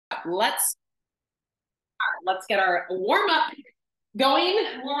up. Let's get our warm up going.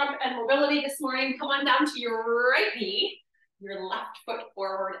 Warm up and mobility this morning. Come on down to your right knee, your left foot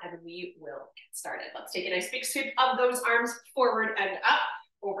forward, and we will get started. Let's take a nice big sweep of those arms forward and up.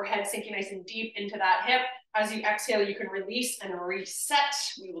 Overhead, sinking nice and deep into that hip. As you exhale, you can release and reset.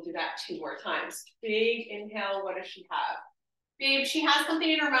 We will do that 2 more times. Big inhale. What does she have? Babe, she has something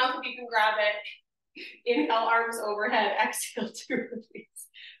in her mouth. If you can grab it. Inhale, arms overhead. Exhale to release.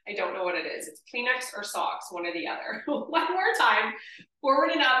 I don't know what it is. It's Kleenex or socks, one or the other. One more time.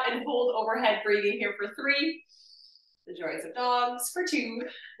 Forward and up and hold overhead. Breathing here for 3. The joys of dogs for 2.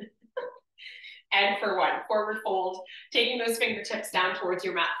 And for 1, forward fold, taking those fingertips down towards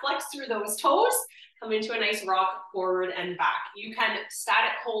your mat. Flex through those toes, come into a nice rock forward and back. You can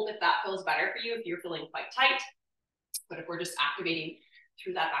static hold if that feels better for you, if you're feeling quite tight. But if we're just activating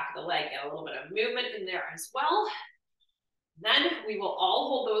through that back of the leg, get a little bit of movement in there as well. Then we will all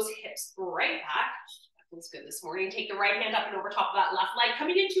hold those hips right back. That feels good this morning. Take the right hand up and over top of that left leg,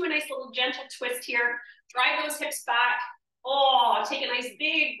 coming into a nice little gentle twist here. Drive those hips back. Oh, take a nice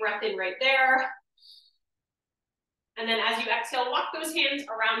big breath in right there. And then as you exhale, walk those hands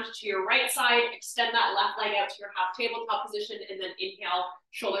around to your right side, extend that left leg out to your half tabletop position, and then inhale,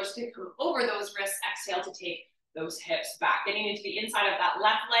 shoulders to come over those wrists, exhale to take those hips back. Getting into the inside of that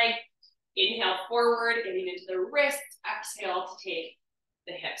left leg, inhale forward, getting into the wrists, exhale to take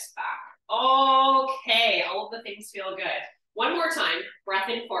the hips back. Okay, all of the things feel good. One more time, breath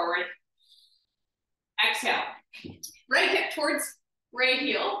in forward, exhale, right hip towards right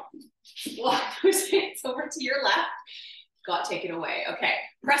heel. Walk those hands over to your left. Got taken away. Okay.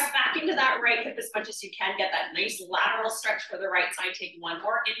 Press back into that right hip as much as you can. Get that nice lateral stretch for the right side. Take one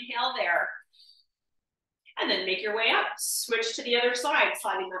more inhale there. And then make your way up. Switch to the other side,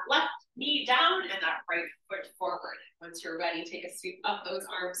 sliding that left knee down and that right foot forward. Once you're ready, take a sweep of those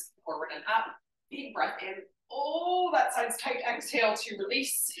arms forward and up. Big breath in. Oh, that side's tight. Exhale to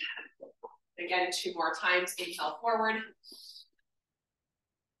release. Again, 2 more times. Inhale forward.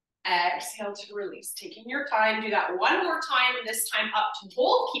 Exhale to release. Taking your time. Do that 1 more time, and this time up to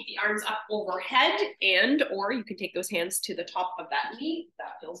hold. Keep the arms up overhead, and or you can take those hands to the top of that knee.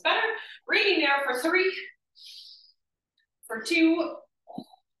 That feels better. Breathing there for 3, for 2,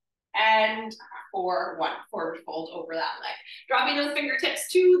 and for 1. Forward fold over that leg. Dropping those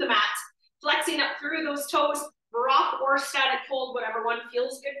fingertips to the mat. Flexing up through those toes. Rock or static hold, whatever one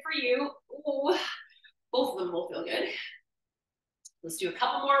feels good for you. Ooh, both of them will feel good. Let's do a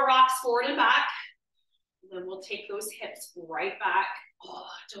couple more rocks forward and back. And then we'll take those hips right back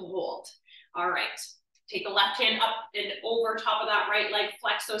to hold. All right. Take the left hand up and over top of that right leg.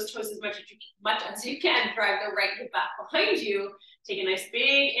 Flex those toes as much as you can. Drive the right hip back behind you. Take a nice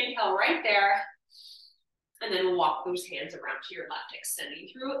big inhale right there. And then walk those hands around to your left, extending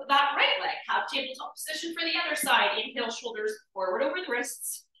through that right leg. Have tabletop position for the other side. Inhale, shoulders forward over the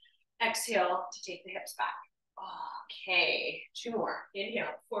wrists. Exhale to take the hips back. Okay, 2 more.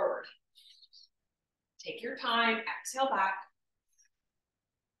 Inhale, forward. Take your time, exhale back.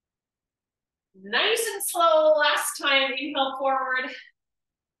 Nice and slow, last time. Inhale forward.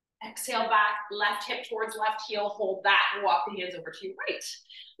 Exhale back, left hip towards left heel. Hold that and walk the hands over to your right.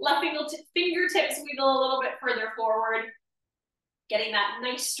 Left fingertips wiggle a little bit further forward. Getting that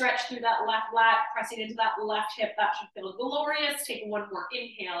nice stretch through that left lat, pressing into that left hip. That should feel glorious. Take 1 more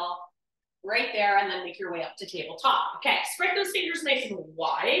inhale. Right there, and then make your way up to tabletop. Okay, spread those fingers nice and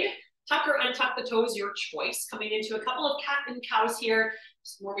wide. Tuck or untuck the toes, your choice. Coming into a couple of cat and cows here.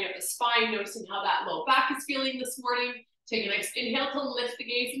 Just warming up the spine, noticing how that low back is feeling this morning. Take a nice inhale to lift the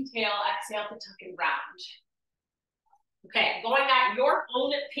gaze and tail. Exhale to tuck and round. Okay, going at your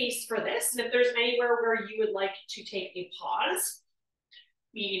own pace for this. And if there's anywhere where you would like to take a pause,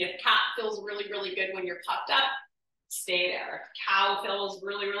 meaning if cat feels really, really good when you're puffed up, stay there. Cow feels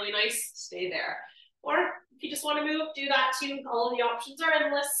really, really nice, stay there. Or if you just want to move, do that too. All of the options are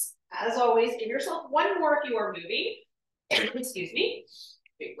endless. As always, give yourself 1 more if you are moving. Excuse me.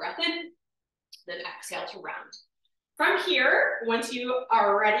 Big breath in, then exhale to round. From here, once you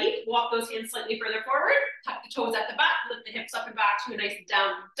are ready, walk those hands slightly further forward, tuck the toes at the back, lift the hips up and back to a nice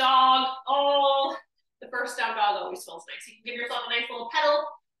down dog. Oh, the first down dog always feels nice. You can give yourself a nice little pedal,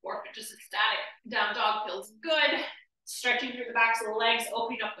 or if it's just a static down dog feels good. Stretching through the backs of the legs,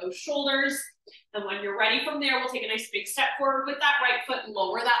 opening up those shoulders. And when you're ready from there, we'll take a nice big step forward with that right foot,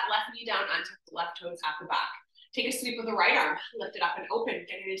 lower that left knee down, untuck the left toes at the back. Take a sweep of the right arm, lift it up and open,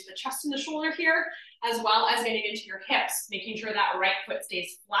 getting into the chest and the shoulder here, as well as getting into your hips, making sure that right foot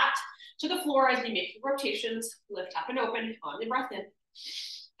stays flat to the floor as we make the rotations. Lift up and open on the breath in.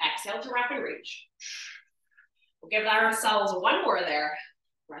 Exhale to wrap and reach. We'll give ourselves 1 more there.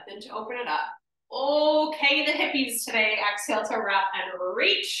 Breath in to open it up. Okay, the hippies today. Exhale to wrap and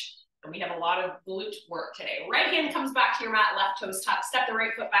reach. And we have a lot of glute work today. Right hand comes back to your mat, left toes tucked. Step the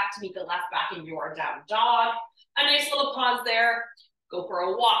right foot back to meet the left back in your down dog. A nice little pause there. Go for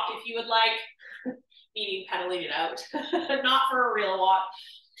a walk if you would like. Meaning pedaling it out, not for a real walk.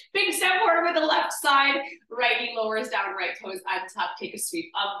 Big step forward with the left side. Right knee lowers down, right toes untucked. Take a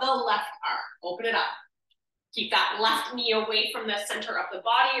sweep of the left arm. Open it up. Keep that left knee away from the center of the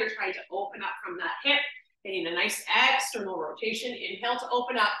body. You're trying to open up from that hip. Getting a nice external rotation. Inhale to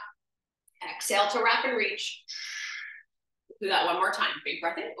open up. Exhale to wrap and reach. Do that one more time. Big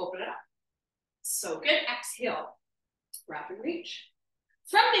breath in, open it up. So good. Exhale, wrap and reach.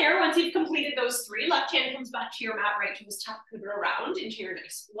 From there, once you've completed those three, left hand comes back to your mat, right toes tuck, pivot around into your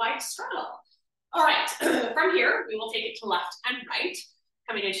nice wide straddle. All right, from here, we will take it to left and right.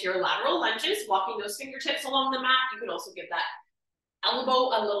 Coming into your lateral lunges, walking those fingertips along the mat. You can also give that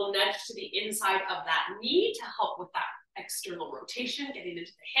elbow a little nudge to the inside of that knee to help with that external rotation, getting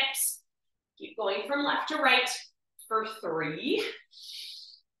into the hips. Keep going from left to right for 3,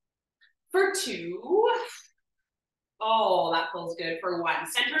 for 2. Oh, that feels good for 1.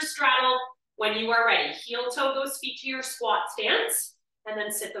 Center straddle when you are ready. Heel toe those feet to your squat stance, and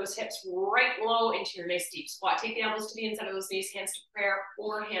then sit those hips right low into your nice deep squat. Take the elbows to the inside of those knees, hands to prayer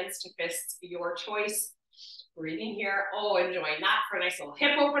or hands to fists, your choice. Breathing here. Oh, enjoying that for a nice little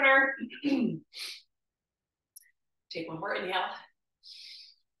hip opener. Take one more inhale.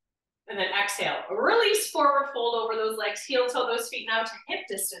 And then exhale. Release forward, fold over those legs, heel toe those feet now to hip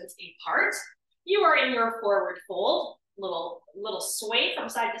distance apart. You are in your forward fold, little sway from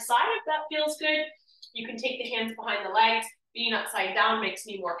side to side if that feels good. You can take the hands behind the legs. Being upside down makes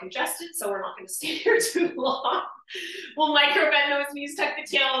me more congested, so we're not going to stay here too long. We'll micro bend those knees, tuck the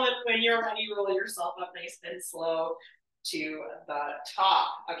tail, and then when you're ready, roll yourself up nice and slow to the top.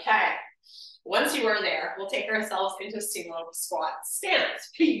 Okay. Once you are there, we'll take ourselves into sumo squat stance.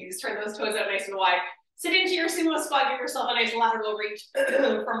 Please turn those toes out nice and wide. Sit into your sumo squat, give yourself a nice lateral reach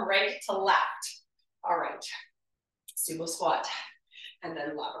from right to left. All right, sumo squat, and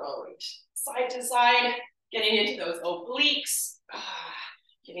then lateral reach. Side to side, getting into those obliques,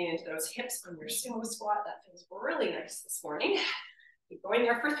 getting into those hips on your sumo squat. That feels really nice this morning. Keep going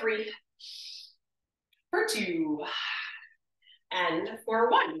there for 3, for 2, and for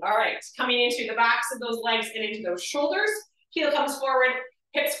 1. All right, coming into the backs of those legs and into those shoulders. Heel comes forward,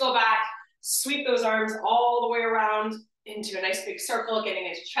 hips go back. Sweep those arms all the way around into a nice big circle, getting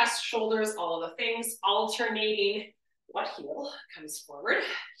into chest, shoulders, all of the things, alternating. What heel comes forward?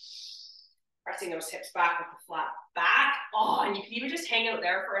 Pressing those hips back with the flat back. Oh, and you can even just hang out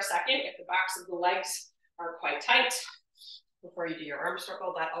there for a second if the backs of the legs are quite tight. Before you do your arm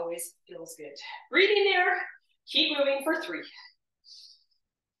circle, that always feels good. Breathing there. Keep moving for 3,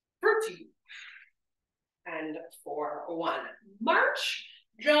 for 2, and for 1. March.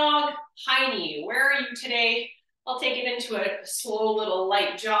 Jog, high knee. Where are you today? I'll take it into a slow little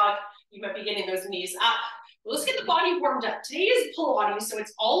light jog. You might be getting those knees up. Let's get the body warmed up. Today is Pilates, so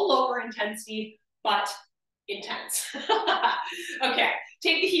it's all lower intensity, but intense. Okay,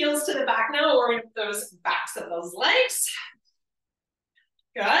 take the heels to the back now, or those backs of those legs.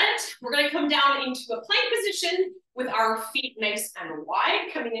 Good. We're going to come down into a plank position with our feet nice and wide,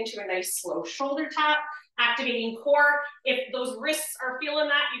 coming into a nice slow shoulder tap. Activating core. If those wrists are feeling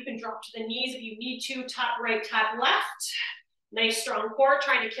that, you can drop to the knees if you need to. Tap right, tap left. Nice strong core.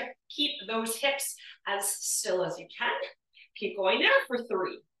 Trying to keep those hips as still as you can. Keep going there for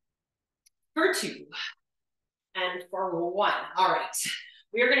 3, for 2, and for 1. All right.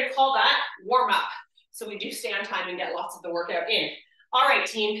 We are going to call that warm up. So we do stay on time and get lots of the workout in. All right,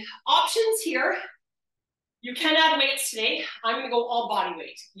 team. Options here. You can add weights today. I'm going to go all body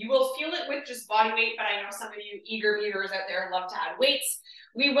weight. You will feel it with just body weight, but I know some of you eager viewers out there love to add weights.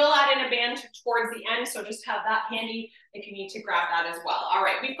 We will add in a band towards the end, so just have that handy if you need to grab that as well. All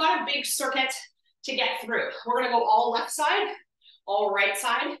right, we've got a big circuit to get through. We're going to go all left side, all right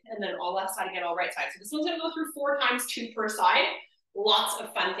side, and then all left side again, all right side. So this one's going to go through 4 times, 2 per side. Lots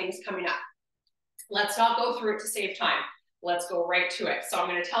of fun things coming up. Let's not go through it to save time. Let's go right to it. So I'm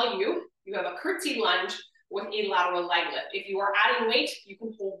going to tell you, you have a curtsy lunge with a lateral leg lift. If you are adding weight, you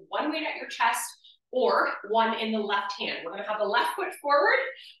can hold 1 weight at your chest or 1 in the left hand. We're going to have the left foot forward.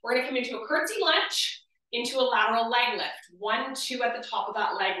 We're going to come into a curtsy lunge, into a lateral leg lift. 1, 2 at the top of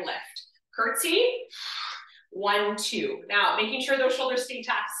that leg lift. Curtsy, 1, 2. Now, making sure those shoulders stay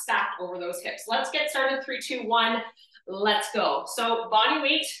stacked over those hips. Let's get started. 3, 2, 1. Let's go. So body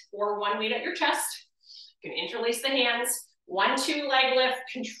weight or 1 weight at your chest. You can interlace the hands. 1, 2 leg lift.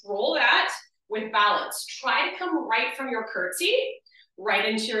 Control that with balance. Try to come right from your curtsy right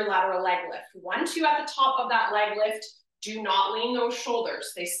into your lateral leg lift. 1, 2 at the top of that leg lift. Do not lean those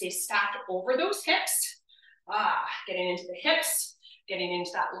shoulders. They stay stacked over those hips. Getting into the hips, getting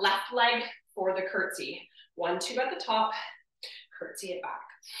into that left leg for the curtsy. 1, 2 at the top, curtsy it back.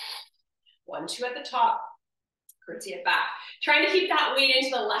 1, 2 at the top, curtsy it back. Trying to keep that weight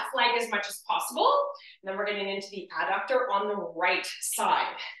into the left leg as much as possible. And then we're getting into the adductor on the right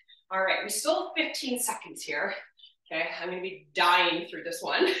side. All right, we still have 15 seconds here. Okay, I'm gonna be dying through this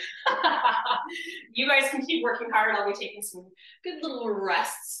one. You guys can keep working hard. I'll be taking some good little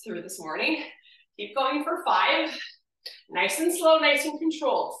rests through this morning. Keep going for 5. Nice and slow, nice and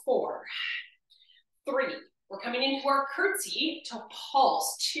controlled. 4, 3. We're coming into our curtsy to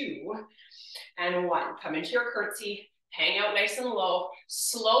pulse. 2 and 1. Come into your curtsy. Hang out nice and low.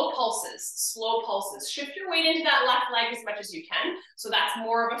 Slow pulses, slow pulses. Shift your weight into that left leg as much as you can. So that's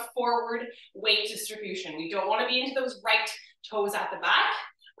more of a forward weight distribution. We don't want to be into those right toes at the back.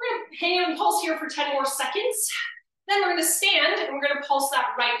 We're going to hang out and pulse here for 10 more seconds. Then we're going to stand and we're going to pulse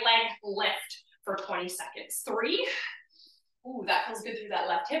that right leg lift for 20 seconds. 3. Ooh, that feels good through that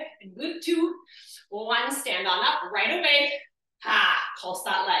left hip. And good. 2, 1, stand on up right away. Pulse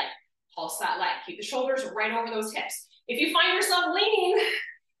that leg. Pulse that leg. Keep the shoulders right over those hips. If you find yourself leaning,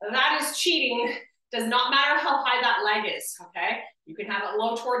 that is cheating. Does not matter how high that leg is, okay? You can have it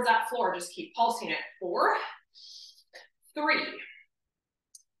low towards that floor. Just keep pulsing it. 4, 3,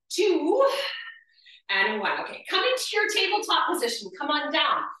 2, and 1. Okay, come into your tabletop position. Come on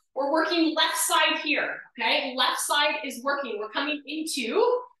down. We're working left side here, okay? Left side is working. We're coming into,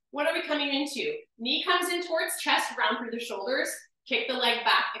 what are we coming into? Knee comes in towards chest, round through the shoulders. Kick the leg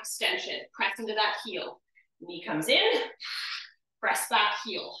back, extension. Press into that heel. Knee comes in, press back,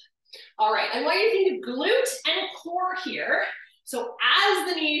 heel. All right, I want you to think of glute and core here. So as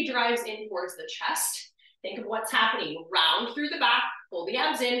the knee drives in towards the chest, think of what's happening. Round through the back, pull the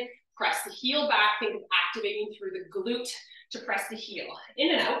abs in, press the heel back. Think of activating through the glute to press the heel.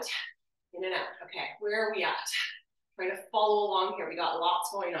 In and out, in and out. Okay, where are we at? Trying to follow along here. We got lots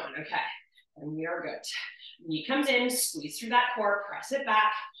going on, okay. And we are good. Knee comes in, squeeze through that core, press it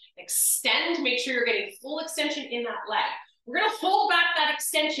back, extend, make sure you're getting full extension in that leg. We're gonna hold back that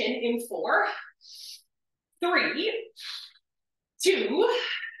extension in 4, 3, 2,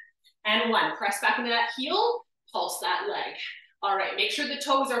 and 1. Press back into that heel, pulse that leg. All right, make sure the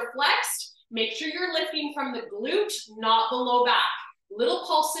toes are flexed. Make sure you're lifting from the glute, not the low back. Little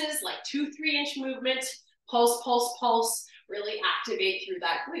pulses, like 2-3 inch movement, pulse, pulse, pulse, really activate through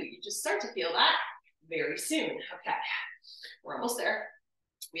that glute. You just start to feel that very soon. Okay, we're almost there.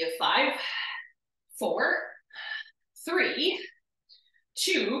 We have 5, 4, 3,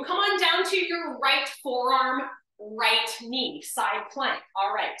 2. Come on down to your right forearm, right knee, side plank.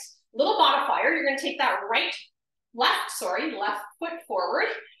 All right, little modifier. You're going to take that left foot forward,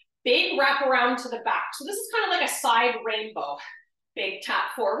 big wrap around to the back. So this is kind of like a side rainbow. Big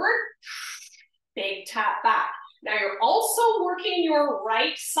tap forward, big tap back. Now you're also working your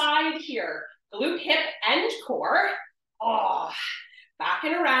right side here. Glute, hip, and core. Back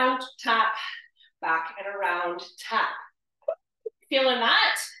and around, tap, back and around, tap. Feeling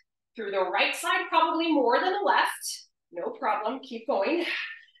that through the right side, probably more than the left. No problem, keep going.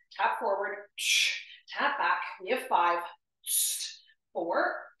 Tap forward, tap back. We have 5,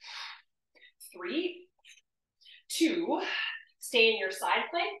 4, 3, 2. Stay in your side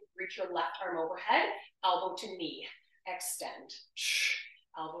plank. Reach your left arm overhead, elbow to knee, extend.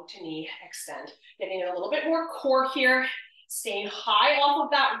 Elbow to knee, extend. Getting a little bit more core here. Staying high off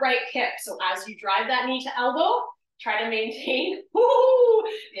of that right hip. So as you drive that knee to elbow, try to maintain. Woo!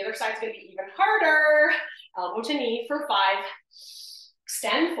 The other side's gonna be even harder. Elbow to knee for 5.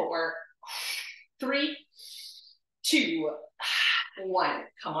 Extend 4, 3, 2, 1.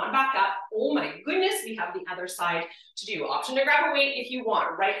 Come on back up. Oh my goodness, we have the other side to do. Option to grab a weight if you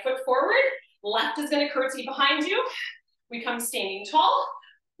want. Right foot forward. Left is gonna curtsy behind you. We come standing tall.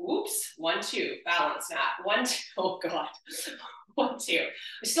 Oops, 1, 2, balance nap. 1, 2, oh God. 1, 2.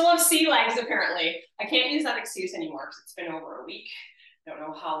 I still have sea legs apparently. I can't use that excuse anymore because it's been over a week. Don't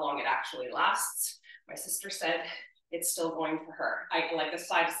know how long it actually lasts. My sister said it's still going for her. Like this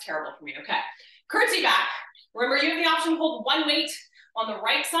side is terrible for me. Okay, curtsy back. Remember, you have the option to hold one weight on the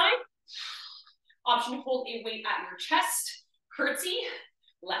right side. Option to hold a weight at your chest. Curtsy,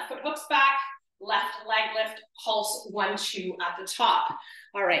 left foot hooks back, left leg lift, pulse 1, 2 at the top.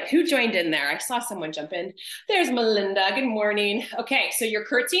 All right, who joined in there? I saw someone jump in. There's Melinda, good morning. Okay, so you're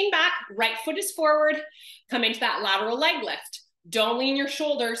curtsying back, right foot is forward, come into that lateral leg lift. Don't lean your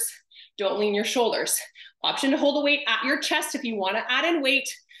shoulders, don't lean your shoulders. Option to hold a weight at your chest if you wanna add in weight,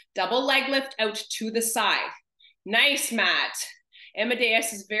 double leg lift out to the side. Nice, Matt.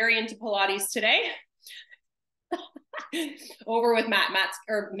 Amadeus is very into Pilates today. Over with Matt.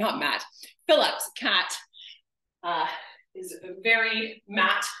 Phillips, Cat, is very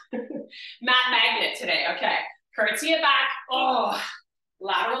Matt magnet today. Okay, curtsy it back. Oh,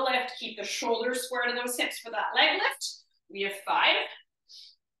 lateral lift. Keep the shoulders square to those hips for that leg lift. We have 5,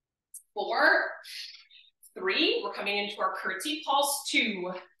 4, 3. We're coming into our curtsy pulse.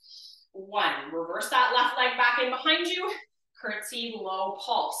 2, 1. Reverse that left leg back in behind you. Curtsy, low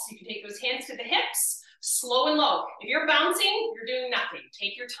pulse. You can take those hands to the hips, slow and low. If you're bouncing, you're doing nothing.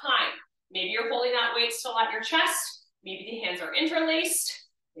 Take your time. Maybe you're holding that weight still at your chest. Maybe the hands are interlaced.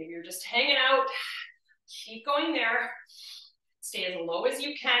 Maybe you're just hanging out. Keep going there. Stay as low as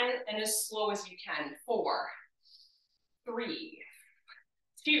you can and as slow as you can. 4, 3,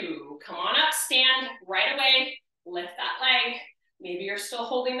 2. Come on up, stand right away. Lift that leg. Maybe you're still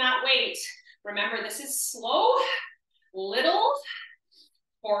holding that weight. Remember, this is slow, little.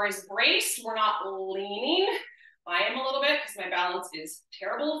 4 is brace. We're not leaning. I am a little bit because my balance is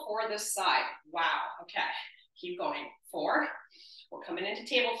terrible for this side. Wow. Okay. Keep going. 4. We're coming into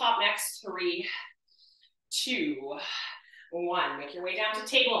tabletop next. 3, 2, 1. Make your way down to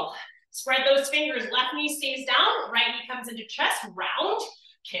table. Spread those fingers. Left knee stays down. Right knee comes into chest. Round.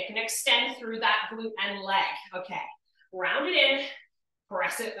 Kick and extend through that glute and leg. Okay. Round it in.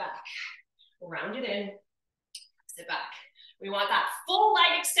 Press it back. Round it in. Press it back. We want that full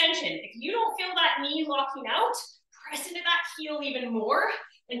leg extension. If you don't feel that knee locking out, press into that heel even more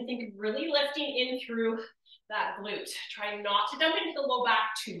and think of really lifting in through that glute. Try not to dump into the low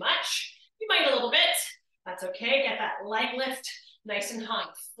back too much. You might a little bit. That's okay. Get that leg lift nice and high.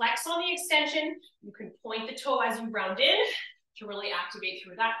 Flex on the extension. You can point the toe as you round in to really activate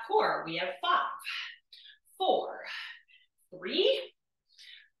through that core. We have 5, 4, 3,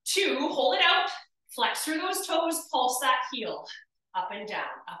 2. Hold it out. Flex through those toes, pulse that heel. Up and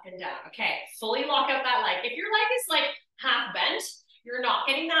down, up and down. Okay, fully lock out that leg. If your leg is like half bent, you're not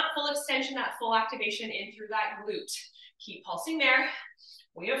getting that full extension, that full activation in through that glute. Keep pulsing there.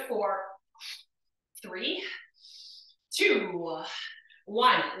 We have 4, 3, 2,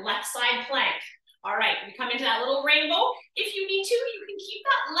 1. Left side plank. All right, we come into that little rainbow. If you need to, you can keep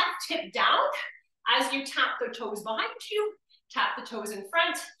that left hip down as you tap the toes behind you, tap the toes in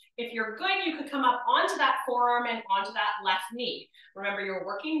front. If you're good, you could come up onto that forearm and onto that left knee. Remember, you're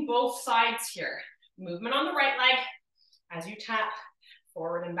working both sides here. Movement on the right leg as you tap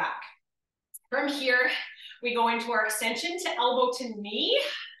forward and back. From here, we go into our extension to elbow to knee.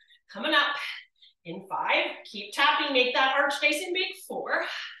 Coming up in 5. Keep tapping. Make that arch nice and big. 4,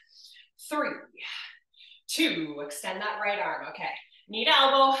 3, 2. Extend that right arm. Okay. Knee to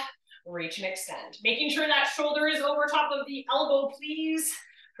elbow. Reach and extend. Making sure that shoulder is over top of the elbow, please.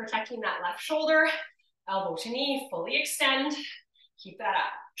 Protecting that left shoulder, elbow to knee, fully extend. Keep that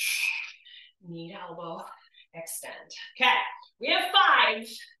up. Knee to elbow, extend. Okay, we have 5,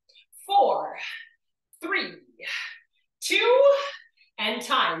 4, 3, 2, and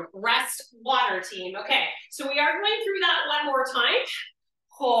time. Rest, water, team. Okay, so we are going through that one more time.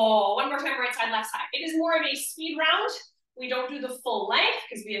 Oh, one more time, right side, left side. It is more of a speed round. We don't do the full length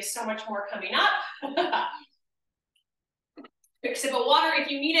because we have so much more coming up. Quick sip of water if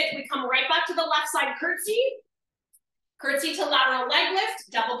you need it. We come right back to the left side curtsy. Curtsy to lateral leg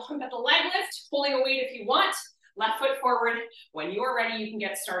lift. Double pump at the leg lift. Pulling a weight if you want. Left foot forward. When you are ready, you can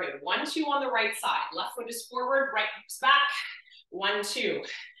get started. 1, 2 on the right side. Left foot is forward. Right hips back. 1, 2.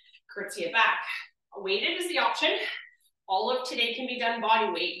 Curtsy it back. Weighted is the option. All of today can be done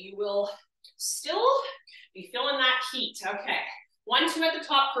body weight. You will still be feeling that heat. Okay. 1, 2 at the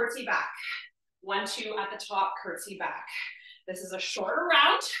top. Curtsy back. 1, 2 at the top. Curtsy back. This is a shorter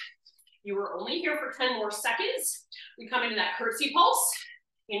round. You were only here for 10 more seconds. We come into that curtsy pulse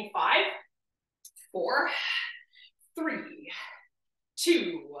in 5, 4, 3,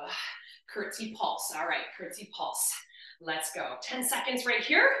 2, curtsy pulse. All right, curtsy pulse. Let's go. 10 seconds right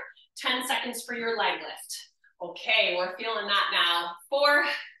here. 10 seconds for your leg lift. Okay, we're feeling that now. 4,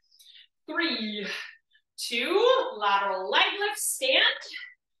 3, 2, lateral leg lift, stand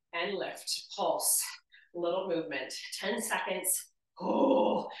and lift, pulse. Little movement, 10 seconds.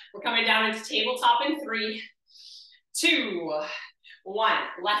 Oh, we're coming down into tabletop in 3, 2, 1.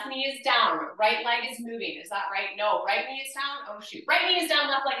 Left knee is down, right leg is moving. Is that right? No, right knee is down. Oh shoot, right knee is down,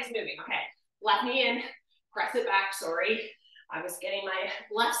 left leg is moving. Okay, left knee in, press it back, sorry. I was getting my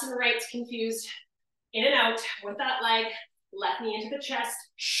lefts and rights confused. In and out with that leg, left knee into the chest.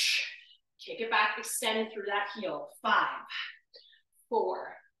 Shh. Kick it back, extend through that heel. 5,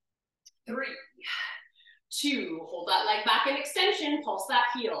 4, 3, 2, hold that leg back in extension, pulse that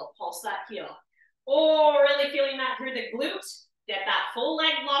heel, pulse that heel. Oh, really feeling that through the glute Get that full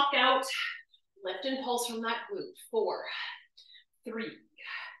leg locked out. Lift and pulse from that glute. 4, 3,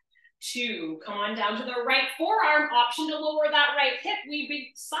 2. Come on down to the right forearm. Option to lower that right hip. We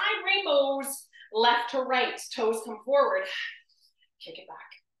big side rainbows. Left to right. Toes come forward. Kick it back.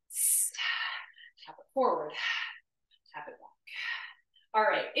 Tap it forward. Tap it back. All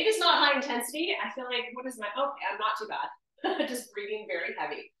right. It is not high intensity. I feel like, what is my, okay, I'm not too bad. Just breathing very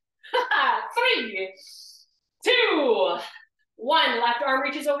heavy. 3, 2, 1. Left arm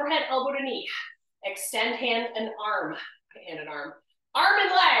reaches overhead, elbow to knee. Extend hand and arm. Hand and arm. Arm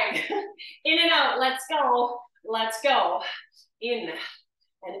and leg. In and out. Let's go. Let's go. In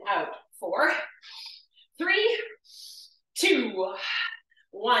and out. 4, 3, 2,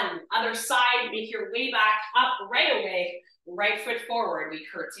 1. Other side. Make your way back up right away. Right foot forward. We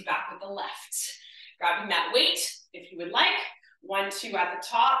curtsy back with the left. Grabbing that weight if you would like. 1, 2 at the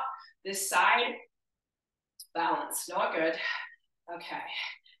top. This side. Balance. Not good. Okay.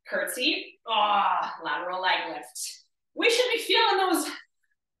 Curtsy. Lateral leg lift. We should be feeling those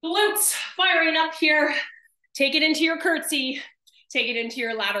glutes firing up here. Take it into your curtsy. Take it into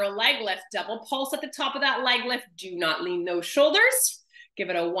your lateral leg lift. Double pulse at the top of that leg lift. Do not lean those shoulders. Give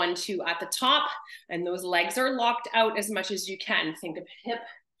it a 1, 2 at the top. And those legs are locked out as much as you can. Think of hip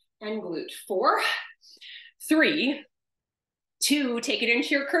and glute. 4, 3, 2. Take it into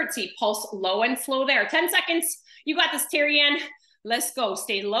your curtsy. Pulse low and slow there. 10 seconds. You got this, Terry Ann. Let's go.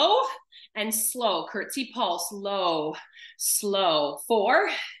 Stay low and slow. Curtsy pulse. Low, slow. 4,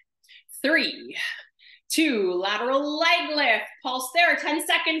 3, 2. Lateral leg lift. Pulse there. 10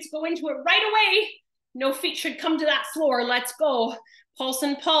 seconds. Go into it right away. No feet should come to that floor. Let's go. Pulse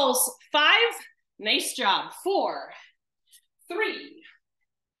and pulse. 5. Nice job. 4, 3,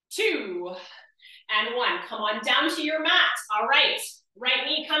 2, and 1. Come on down to your mat. All right. Right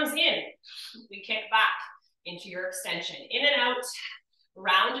knee comes in. We kick back into your extension. In and out.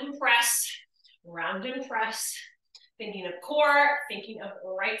 Round and press. Round and press. Thinking of core. Thinking of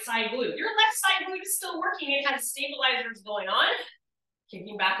right side glute. Your left side glute is still working. It has stabilizers going on.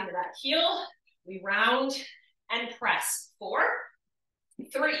 Kicking back into that heel. We round and press. 4,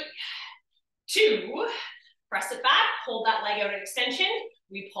 3, 2. Press it back. Hold that leg out at extension.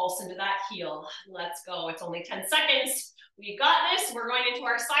 We pulse into that heel. Let's go. It's only 10 seconds. We got this. We're going into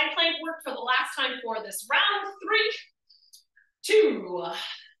our side plank work for the last time for this round. 3, 2.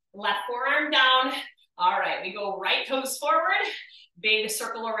 Left forearm down. All right. We go right toes forward. Big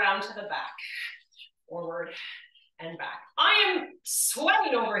circle around to the back. Forward and back. I am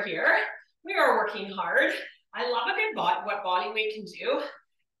sweating over here. We are working hard. I love a good what body weight can do.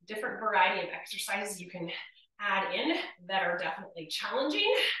 Different variety of exercises you can add in that are definitely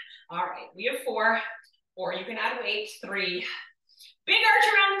challenging. All right, we have 4, or you can add weight. 3, big arch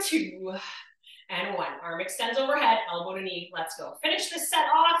around. 2, and 1. Arm extends overhead, elbow to knee. Let's go. Finish this set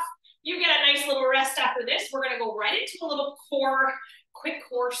off. You get a nice little rest after this. We're gonna go right into a little quick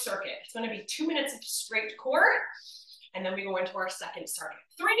core circuit. It's gonna be 2 minutes of straight core, and then we go into our second circuit.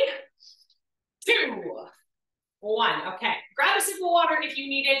 3, 2, 1. Okay, grab a sip of water if you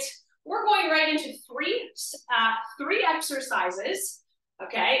need it. We're going right into three exercises.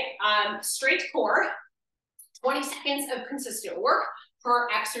 Okay, straight core, 20 seconds of consistent work per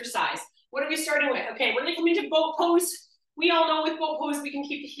exercise. What are we starting with? Okay, we're gonna come into boat pose. We all know with boat pose, we can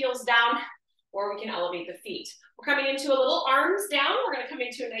keep the heels down or we can elevate the feet. We're coming into a little arms down. We're gonna come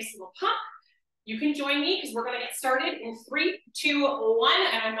into a nice little pump. You can join me because we're gonna get started in 3, 2, 1,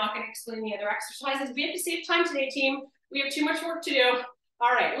 and I'm not gonna explain the other exercises. We have to save time today, team. We have too much work to do.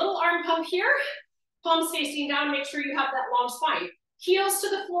 All right, little arm pump here. Palms facing down, make sure you have that long spine. Heels to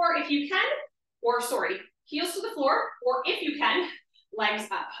the floor if you can, or sorry, heels to the floor, or if you can, legs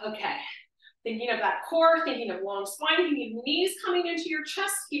up. Okay, thinking of that core, thinking of long spine, thinking of knees coming into your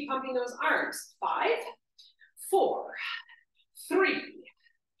chest. Keep pumping those arms. 5, 4, 3,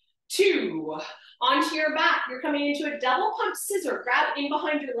 2, onto your back. You're coming into a double pump scissor. Grab in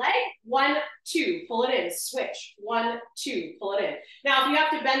behind your leg. 1, 2, pull it in. Switch. 1, 2, pull it in. Now, if you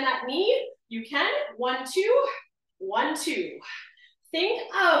have to bend that knee, you can. 1, 2, 1, 2. Think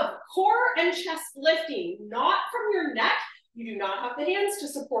of core and chest lifting, not from your neck. You do not have the hands to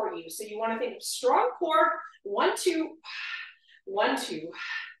support you. So you want to think of strong core. 1, 2, 1, 2,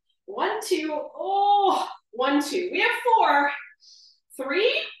 1, 2. Oh, 1, 2. We have 4,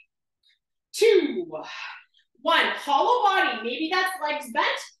 3, 2, 1. Hollow body. Maybe that's legs bent.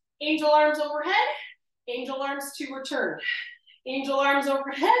 Angel arms overhead. Angel arms to return. Angel arms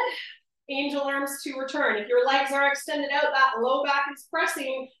overhead. Angel arms to return. If your legs are extended out, that low back is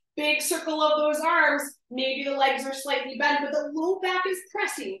pressing. Big circle of those arms. Maybe the legs are slightly bent, but the low back is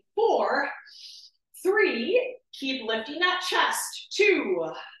pressing. 4, 3, keep lifting that chest. 2,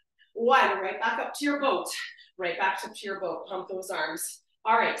 1, right back up to your boat. Right back up to your boat, pump those arms.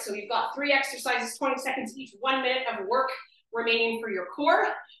 All right, so we've got 3 exercises, 20 seconds each, 1 minute of work remaining for your core.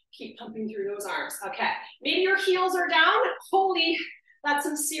 Keep pumping through those arms. Okay, maybe your heels are down. Holy, that's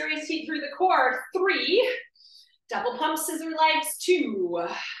some serious heat through the core. 3, double pump scissor legs. 2,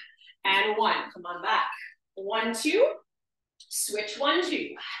 and 1. Come on back. 1, 2, switch. 1,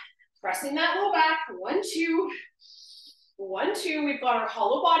 2. Pressing that low back. 1, 2, 1, 2. We've got our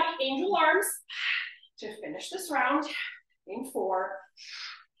hollow body angel arms to finish this round in 4,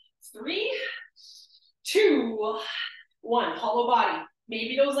 3, 2, 1. Hollow body.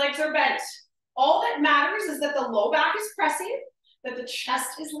 Maybe those legs are bent. All that matters is that the low back is pressing, that the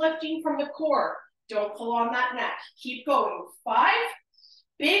chest is lifting from the core. Don't pull on that neck. Keep going. 5,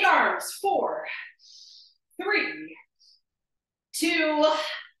 big arms. 4, 3, 2,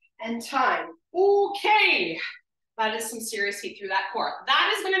 and time. Okay. That is some serious heat through that core.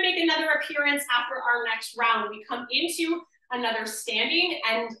 That is going to make another appearance after our next round. We come into another standing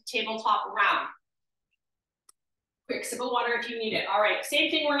and tabletop round. Quick sip of water if you need it. All right,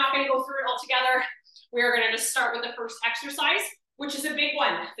 same thing. We're not going to go through it all together. We're going to just start with the first exercise, which is a big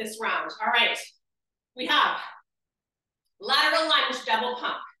one this round. All right, we have lateral lunge, double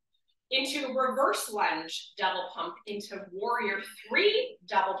pump, into reverse lunge, double pump, into warrior 3,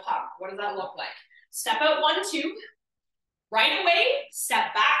 double pump. What does that look like? Step out, 1, 2. Right away,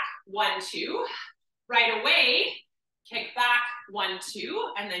 step back, 1, 2. Right away, kick back, 1,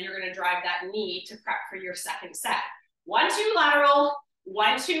 2. And then you're going to drive that knee to prep for your second set. 1, 2 lateral,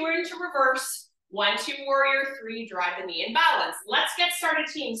 1, 2 into reverse, 1, 2 warrior 3, drive the knee in balance. Let's get started,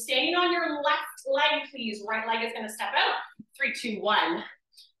 team. Standing on your left leg, please. Right leg is going to step out. 3, 2, 1.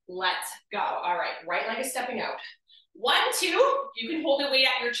 Let's go. All right, right leg is stepping out. 1, 2, you can hold the weight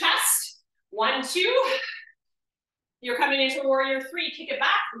at your chest. 1, 2, you're coming into warrior 3, kick it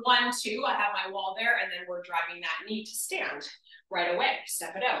back. 1, 2, I have my wall there, and then we're driving that knee to stand. Right away,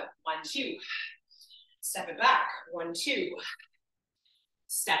 step it out. 1, 2, step it back. 1, 2,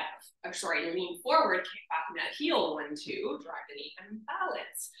 step, lean forward, kick back in that heel. 1, 2, drive the knee and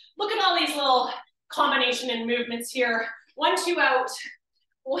balance. Look at all these little combination and movements here. 1, 2 out,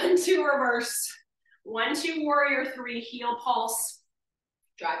 1, 2 reverse, 1, 2 warrior 3, heel pulse.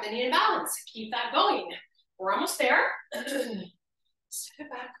 Drive the knee in balance. Keep that going. We're almost there. Step it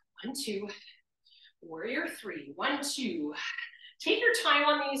back. 1, 2. Warrior 3. 1, 2. Take your time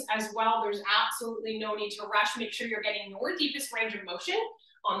on these as well. There's absolutely no need to rush. Make sure you're getting your deepest range of motion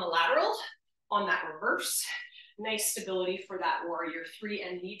on the lateral, on that reverse. Nice stability for that warrior 3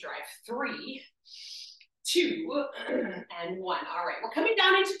 and knee drive. 3, 2, and 1. All right, we're coming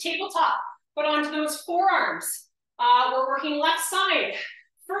down into tabletop. Put onto those forearms. We're working left side.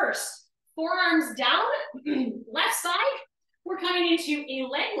 First, forearms down, left side. We're coming into a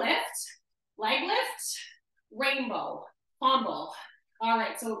leg lift, rainbow, combo. All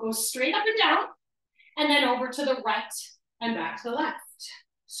right, so it goes straight up and down, and then over to the right and back to the left.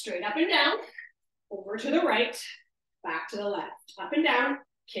 Straight up and down, over to the right, back to the left. Up and down,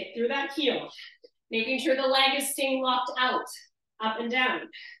 kick through that heel. Making sure the leg is staying locked out. Up and down,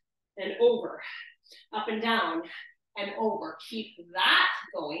 and over. Up and down, and over. Keep that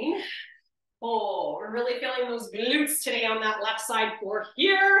going. Oh, we're really feeling those glutes today on that left side for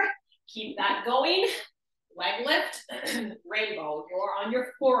here. Keep that going. Leg lift, rainbow. You're on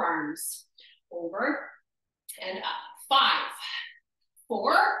your forearms. Over and up. 5,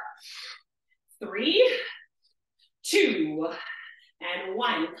 4, 3, 2, and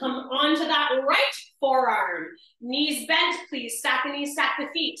 1. Come onto that right forearm. Knees bent, please. Stack the knees, stack the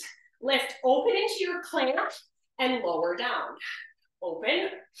feet. Lift open into your clamp and lower down. Open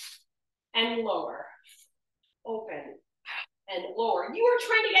and lower. Open and lower. You are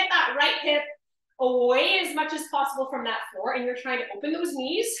trying to get that right hip away as much as possible from that floor, and you're trying to open those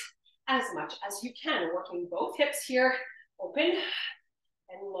knees as much as you can. Working both hips here. Open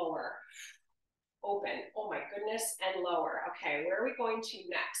and lower. Open. Oh my goodness, and lower. Okay, where are we going to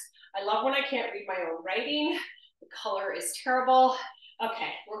next? I love when I can't read my own writing. The color is terrible.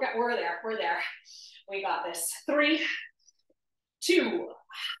 Okay, we're there. We got this. 3, 2,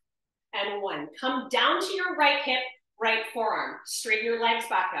 and 1. Come down to your right hip, right forearm. Straighten your legs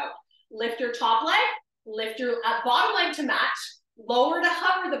back out. Lift your top leg, lift your bottom leg to match, lower to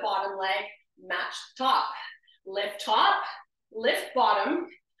hover the bottom leg, match top. Lift top, lift bottom,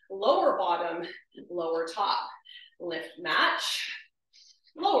 lower bottom, lower top. Lift match,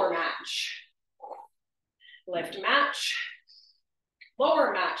 lower match. Lift match,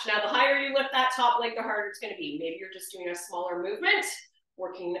 lower match. Now, the higher you lift that top leg, the harder it's going to be. Maybe you're just doing a smaller movement,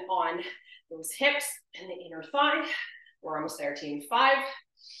 working on those hips and the inner thigh. We're almost there, team. 5,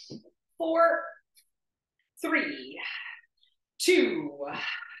 4, 3, 2,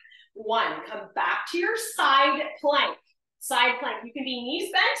 1. Come back to your side plank. Side plank. You can be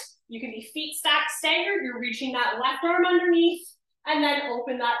knees bent. You can be feet stacked staggered. You're reaching that left arm underneath and then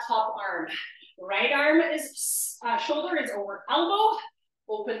open that top arm. Right arm is, shoulder is over elbow.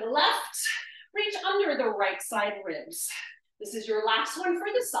 Open the left. Reach under the right side ribs. This is your last one for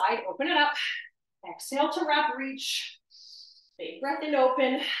the side. Open it up. Exhale to wrap, reach. Big breath in,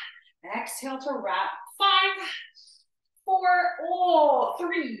 open. Exhale to wrap. 5, 4,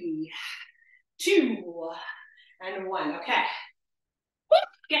 3, 2, and 1. Okay.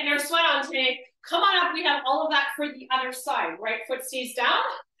 Getting our sweat on today. Come on up. We have all of that for the other side. Right foot stays down.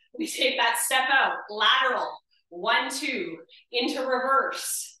 We take that step out. Lateral. 1, 2. Into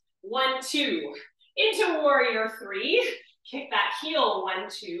reverse. 1, 2. Into warrior 3. Kick that heel. 1,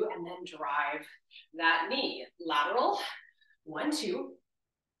 2. And then drive that knee. Lateral. 1, 2.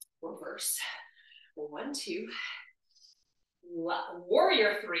 Reverse. 1, 2.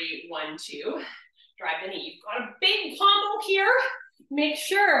 Warrior 3. 1, 2. Drive the knee. You've got a big combo here. Make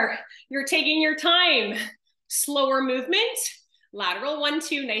sure you're taking your time. Slower movement. Lateral 1,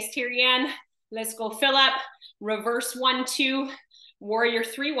 2. Nice, Tyrianne. Let's go fill up. Reverse 1, 2. Warrior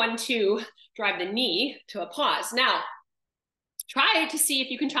 3, 1, 2. Drive the knee to a pause. Now, try to see if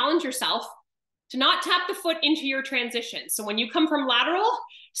you can challenge yourself to not tap the foot into your transition. So when you come from lateral,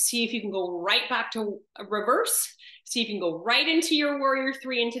 see if you can go right back to a reverse. See if you can go right into your warrior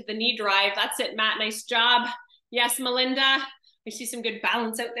 3, into the knee drive. That's it, Matt. Nice job. Yes, Melinda. I see some good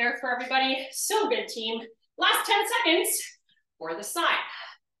balance out there for everybody. So good, team. Last 10 seconds for the side.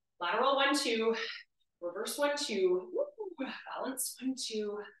 Lateral 1, 2. Reverse 1, 2. Woo. Balance 1,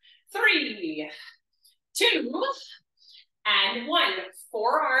 2, 3, 2, and 1.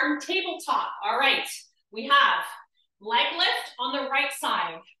 Forearm tabletop. All right. We have leg lift on the right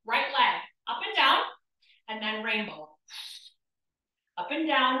side. Right leg up and down, and then rainbow. Up and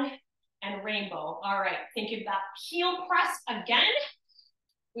down, and rainbow. All right, think of that heel press again.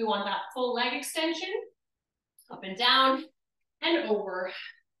 We want that full leg extension. Up and down and over.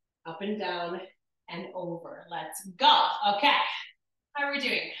 Up and down and over. Let's go. Okay, how are we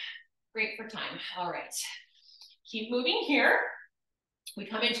doing? Great for time. All right, keep moving here. We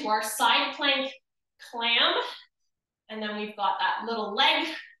come into our side plank clam, and then we've got that little leg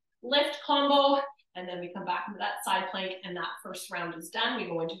lift combo. And then we come back into that side plank, and that first round is done. We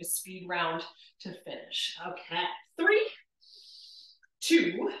go into a speed round to finish. Okay, 3,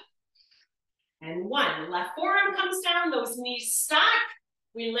 2, and 1. Left forearm comes down, those knees stack.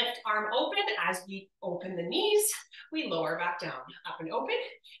 We lift arm open. As we open the knees, we lower back down, up and open.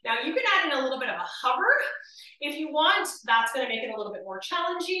 Now you can add in a little bit of a hover if you want. That's gonna make it a little bit more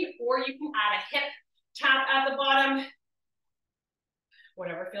challenging, or you can add a hip tap at the bottom.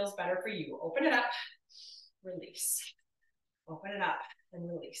 Whatever feels better for you. Open it up, release. Open it up and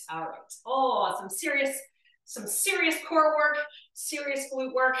release. All right. Oh, some serious core work, serious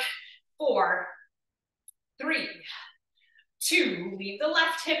glute work. 4, 3, 2. Leave the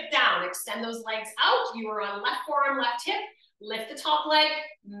left hip down. Extend those legs out. You are on left forearm, left hip. Lift the top leg,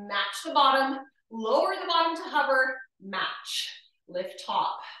 match the bottom. Lower the bottom to hover, match. Lift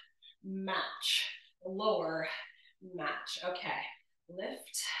top, match. Lower, match. Okay.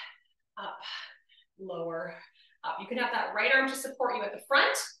 Lift, up, lower, up. You can have that right arm to support you at the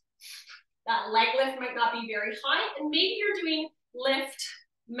front. That leg lift might not be very high, and maybe you're doing lift,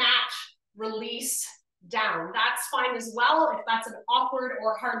 match, release, down. That's fine as well. If that's an awkward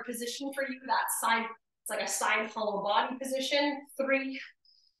or hard position for you, that side, it's like a side hollow body position. 3,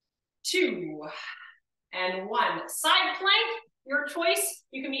 2, and 1. Side plank. Your choice,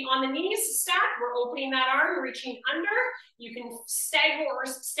 you can be on the knees, stack. We're opening that arm, reaching under. You can stagger or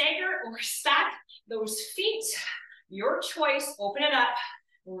stack those feet. Your choice, open it up,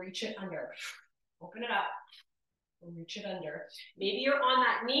 reach it under. Open it up, reach it under. Maybe you're on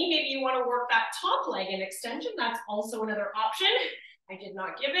that knee. Maybe you want to work that top leg in extension. That's also another option. I did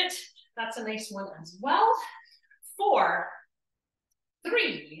not give it. That's a nice one as well. 4,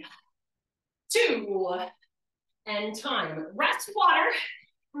 3, 2, and time. Rest water,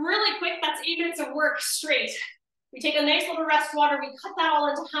 really quick. That's 8 minutes of work straight. We take a nice little rest water. We cut that all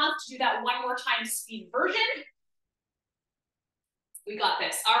into half to do that one more time speed version. We got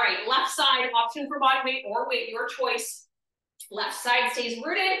this. All right, left side, option for body weight or weight, your choice. Left side stays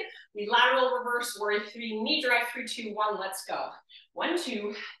rooted. We lateral reverse, warrior 3, knee drive, 3, 2, 1, let's go. 1,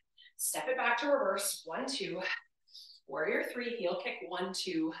 2, step it back to reverse, 1, 2, warrior 3, heel kick, 1,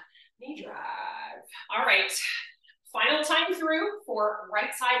 2, knee drive. All right, final time through for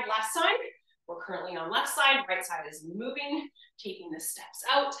right side, left side. We're currently on left side. Right side is moving, taking the steps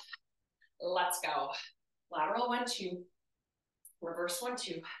out. Let's go. Lateral 1, 2. Reverse 1,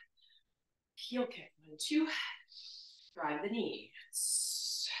 2. Heel kick 1, 2. Drive the knee.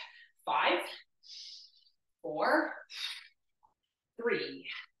 5, 4, 3,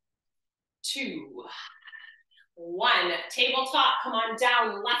 2, 1. Tabletop, come on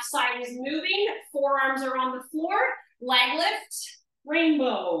down. Left side is moving. Forearms are on the floor. Leg lift,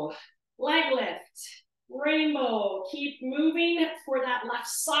 rainbow. Leg lift, rainbow. Keep moving for that left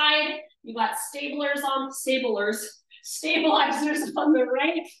side. You got stabilizers on the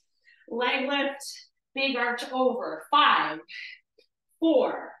right. Leg lift, big arch over. 5,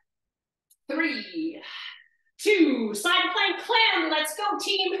 4, 3, 2. Side plank clam. Let's go,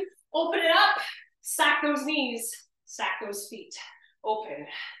 team. Open it up. Stack those knees. Stack those feet. Open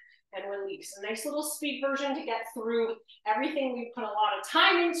and release. A nice little speed version to get through everything we've put a lot of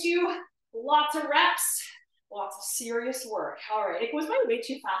time into. Lots of reps. Lots of serious work. All right. It goes way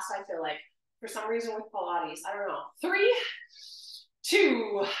too fast, I feel like. For some reason with Pilates. I don't know. 3,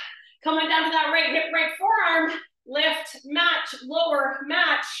 2. Come on down to that right hip, right forearm. Lift, match, lower,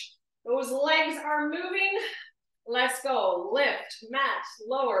 match. Those legs are moving. Let's go. Lift, match,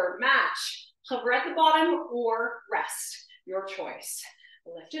 lower, match. Hover at the bottom or rest. Your choice.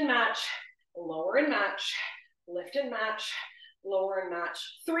 Lift and match, lower and match. Lift and match, lower and match.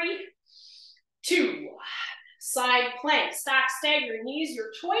 3, 2. Side plank. Stack, stagger knees.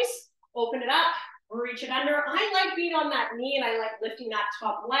 Your choice. Open it up. Reach it under. I like being on that knee and I like lifting that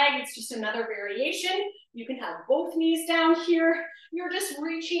top leg. It's just another variation. You can have both knees down here. You're just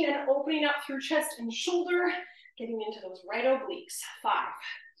reaching and opening up through chest and shoulder, getting into those right obliques. 5,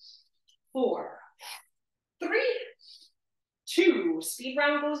 4, 3, 2. Speed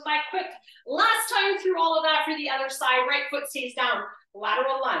round goes by quick. Last time through all of that for the other side. Right foot stays down.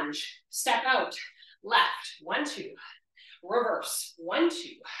 Lateral lunge. Step out. Left. 1, 2. Reverse. 1, 2.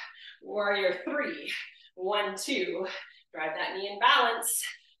 Warrior 3, 1, 2. Drive that knee in balance.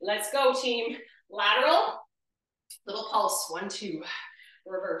 Let's go, team. Lateral, little pulse. 1, 2.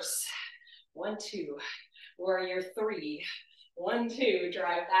 Reverse. 1, 2. Warrior 3, 1, 2.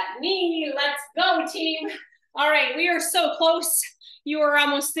 Drive that knee. Let's go, team. All right, we are so close. You are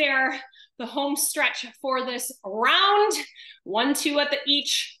almost there. The home stretch for this round. 1, 2 at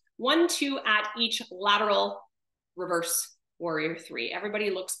each. 1, 2 at each lateral. Reverse. Warrior 3.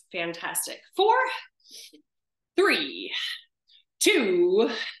 Everybody looks fantastic. 4, 3, 2,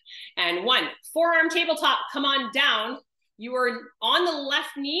 and 1. Forearm tabletop. Come on down. You are on the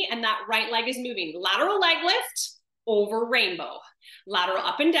left knee and that right leg is moving. Lateral leg lift over rainbow. Lateral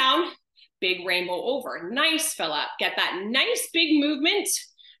up and down. Big rainbow over. Nice, Philip. Get that nice big movement.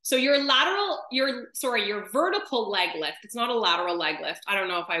 So your vertical leg lift. It's not a lateral leg lift. I don't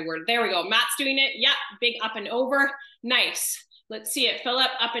know if I worded. There we go. Matt's doing it. Yep. Big up and over. Nice. Let's see it. Philip,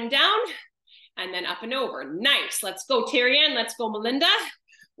 up and down. And then up and over. Nice. Let's go, Terry Ann. Let's go, Melinda.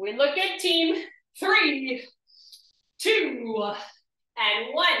 We look good, team. 3, 2,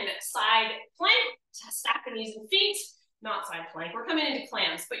 and 1. Side plank. Stack the knees and feet. Not side plank. We're coming into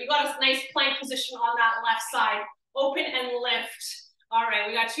clams, but you got a nice plank position on that left side. Open and lift. All right,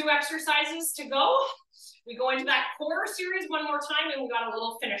 we got 2 exercises to go. We go into that core series one more time, and we got a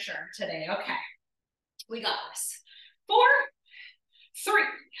little finisher today. Okay, we got this. 4, 3,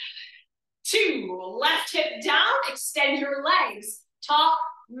 2. Left hip down. Extend your legs. Top,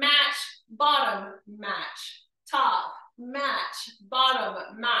 match, bottom, match. Top, match,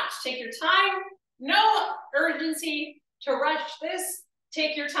 bottom, match. Take your time. No urgency to rush this.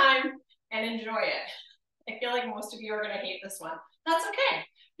 Take your time and enjoy it. I feel like most of you are going to hate this one. That's okay.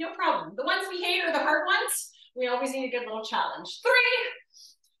 No problem. The ones we hate are the hard ones. We always need a good little challenge. 3,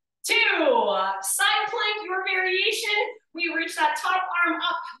 2. Side plank, your variation. We reach that top arm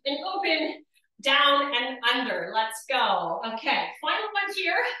up and open, down and under. Let's go. Okay, final one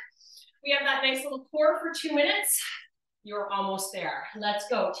here. We have that nice little core for 2 minutes. You're almost there. Let's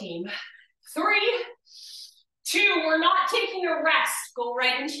go, team. 3, 2. We're not taking a rest. Go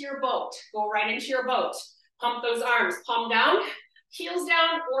right into your boat. Go right into your boat. Pump those arms. Palm down. Heels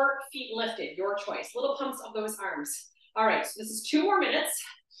down or feet lifted, your choice. Little pumps of those arms. All right, so this is 2 more minutes.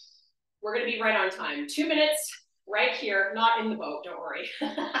 We're gonna be right on time. 2 minutes right here, not in the boat, don't worry.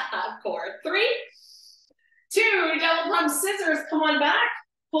 Core. 3, 2, double pump scissors, come on back.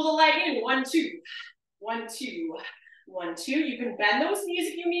 Pull the leg in, 1, 2, 1, 2, 1, 2. You can bend those knees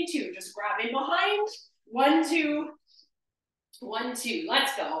if you need to. Just grab in behind, 1, 2, 1, 2.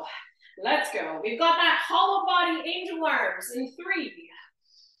 Let's go. Let's go. We've got that hollow body angel arms in 3,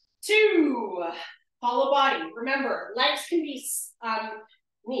 2, hollow body. Remember, legs can be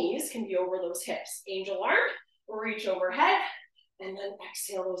Knees can be over those hips. Angel arm, reach overhead, and then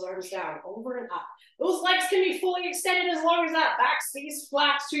exhale those arms down, over and up. Those legs can be fully extended as long as that back stays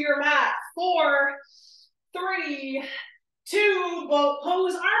flat to your mat. 4, 3, 2,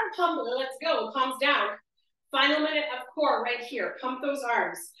 pose, arm pump, let's go, palms down. Final minute of core right here, pump those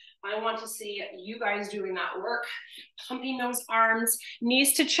arms. I want to see you guys doing that work, pumping those arms,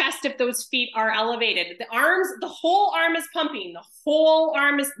 knees to chest if those feet are elevated. The arms, the whole arm is pumping. The whole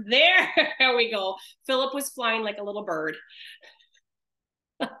arm is there. There we go. Philip was flying like a little bird.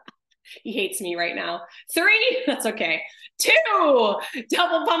 He hates me right now. 3, that's okay. 2,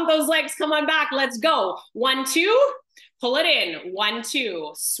 double pump those legs. Come on back. Let's go. 1, 2, pull it in. 1,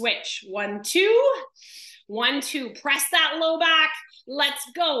 2, switch. 1, 2, 1, 2, press that low back. Let's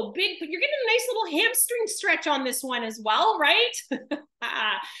go. Big, you're getting a nice little hamstring stretch on this one as well, right?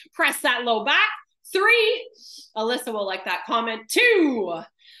 Press that low back. 3, Alyssa will like that comment. 2,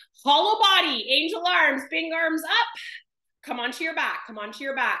 hollow body, angel arms, big arms up. Come onto your back, come onto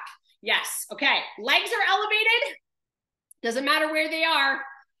your back. Yes, okay. Legs are elevated. Doesn't matter where they are.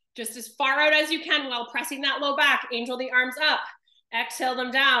 Just as far out as you can while pressing that low back. Angel the arms up. Exhale them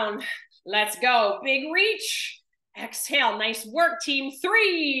down. Let's go. Big reach. Exhale. Nice work, team.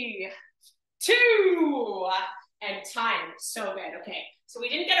 3, 2, and time. So good. Okay. So we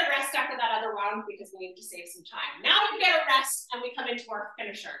didn't get a rest after that other round because we needed to save some time. Now we get a rest and we come into our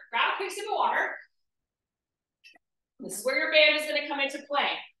finisher. Grab a quick sip of water. This is where your band is going to come into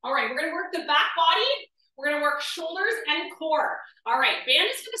play. All right, we're going to work the back body. We're going to work shoulders and core. All right,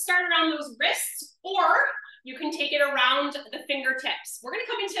 band is going to start around those wrists, or you can take it around the fingertips. We're going to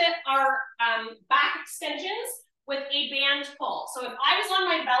come into our back extensions with a band pull. So if I was on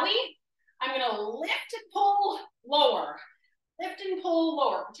my belly, I'm going to lift and pull lower. Lift and pull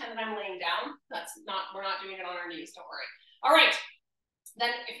lower. Pretend that I'm laying down. We're not doing it on our knees, don't worry. All right.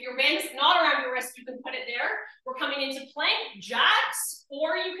 Then if your band is not around your wrist, you can put it there. We're coming into plank, jacks,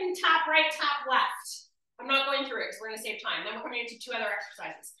 or you can tap right, tap left. I'm not going through it because we're going to save time. Then we're coming into 2 other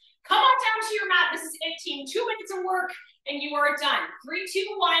exercises. Come on down to your mat. This is it, team. 2 minutes of work and you are done. 3,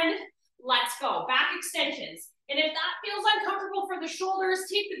 2, 1. Let's go. Back extensions. And if that feels uncomfortable for the shoulders,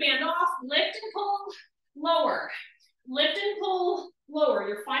 take the band off. Lift and pull lower. Lift and pull lower.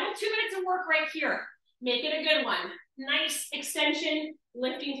 Your final 2 minutes of work right here. Make it a good one. Nice extension,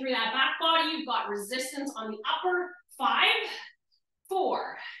 lifting through that back body. You've got resistance on the upper. 5,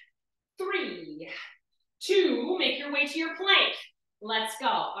 4, 3, 2. Make your way to your plank. Let's go.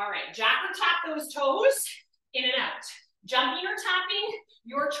 All right, jack or tap those toes, in and out. Jumping or tapping,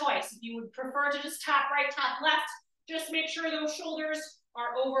 your choice. If you would prefer to just tap right, tap left, just make sure those shoulders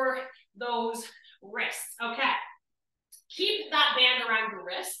are over those wrists. Okay. Keep that band around your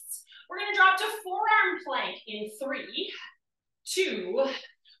wrists. We're going to drop to forearm plank in 3, 2,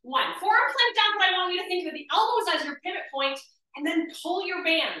 1. Forearm plank down, but I want you to think of the elbows as your pivot point and then pull your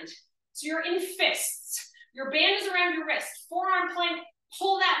band. So you're in fists. Your band is around your wrist. Forearm plank,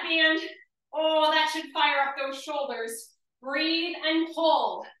 pull that band. Oh, that should fire up those shoulders. Breathe and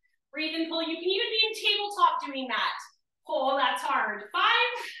pull. Breathe and pull. You can even be in tabletop doing that. Pull, that's hard. 5,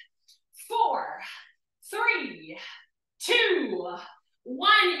 4, 3, 2,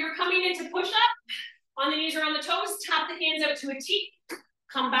 1, you're coming into push-up. On the knees or on the toes, tap the hands out to a T.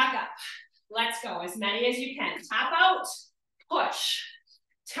 Come back up. Let's go, as many as you can. Tap out, push.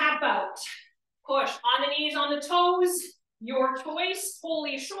 Tap out, push. On the knees, on the toes, your choice. Pull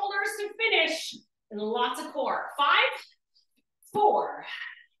these shoulders to finish. And lots of core. 5, 4,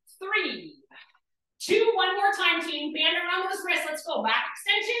 3, 2, 1 more time, team. Band around those wrists. Let's go. Back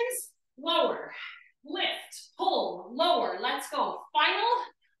extensions, lower. Lift, pull, lower. Let's go. Final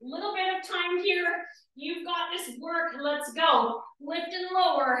little bit of time here. You've got this work. Let's go. Lift and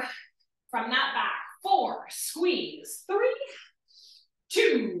lower from that back. 4, squeeze. 3,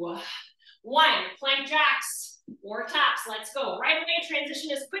 2, 1. Plank jacks or taps. Let's go. Right away, transition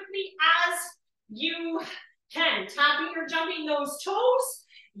as quickly as you can. Tapping or jumping those toes,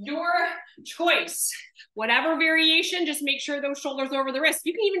 your choice. Whatever variation, just make sure those shoulders are over the wrist.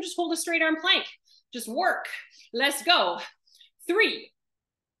 You can even just hold a straight arm plank. Just work. Let's go. 3,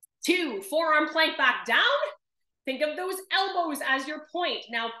 2, forearm plank back down. Think of those elbows as your point.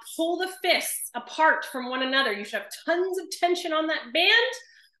 Now pull the fists apart from one another. You should have tons of tension on that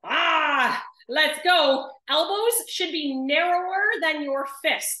band. Let's go. Elbows should be narrower than your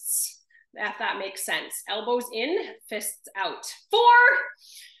fists, if that makes sense. Elbows in, fists out. 4,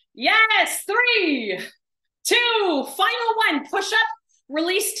 yes, 3, 2, final 1. Push up,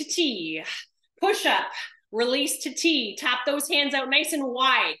 release to T. Push up, release to T. Tap those hands out nice and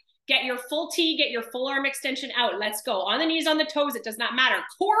wide. Get your full T, get your full arm extension out. Let's go. On the knees, on the toes, it does not matter.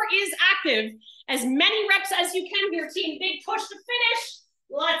 Core is active. As many reps as you can here, team. Big push to finish.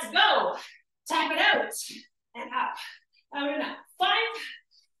 Let's go. Tap it out and up. Out and up. 5,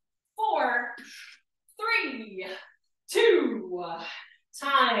 4, 3, 2,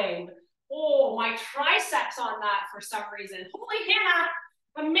 time. Oh, my triceps on that for some reason. Holy Hannah.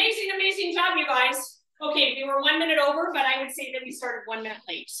 Amazing, amazing job, you guys. Okay, we were 1 minute over, but I would say that we started 1 minute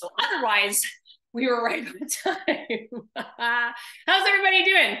late. So otherwise, we were right on time. How's everybody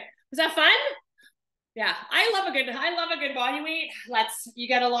doing? Was that fun? Yeah, I love a good body weight. You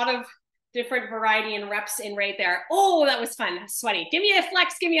got a lot of different variety and reps in right there. Oh, that was fun. Sweaty. Give me a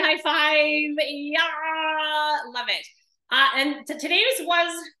flex. Give me a high five. Yeah, love it. And today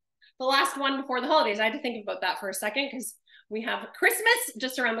was the last one before the holidays. I had to think about that for a second because we have Christmas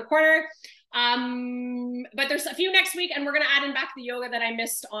just around the corner. But there's a few next week, and we're gonna add in back the yoga that I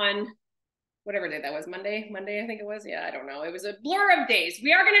missed on whatever day that was. Monday, I think it was. Yeah, I don't know. It was a blur of days.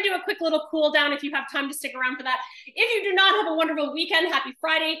 We are gonna do a quick little cool down if you have time to stick around for that. If you do not, have a wonderful weekend. Happy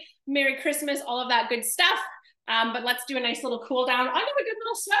Friday, Merry Christmas, all of that good stuff. But let's do a nice little cool down. I got a good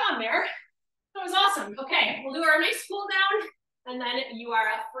little sweat on there. That was awesome. Okay, we'll do our nice cool down, and then you are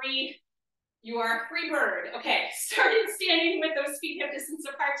a free bird. Okay, starting standing with those feet hip distance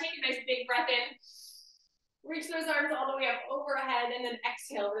apart. Take a nice big breath in. Reach those arms all the way up overhead, and then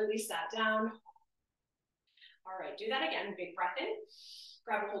exhale, release that down. All right, do that again. Big breath in.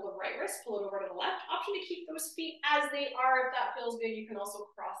 Grab a hold of right wrist, pull it over to the left. Option to keep those feet as they are. If that feels good, you can also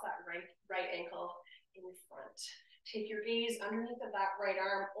cross that right ankle in front. Take your gaze underneath of that right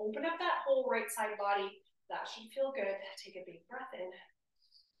arm. Open up that whole right side body. That should feel good. Take a big breath in.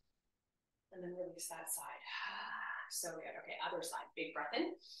 And then release that side. So good. Okay, other side. Big breath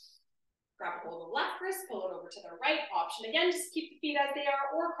in. Grab a hold of the left wrist, pull it over to the right. Option again, just keep the feet as they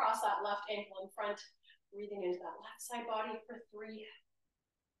are or cross that left ankle in front. Breathing into that left side body for 3,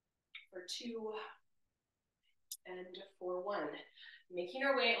 for 2, and for 1. Making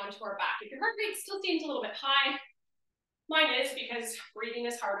our way onto our back. If your heart rate still seems a little bit high, mine is because breathing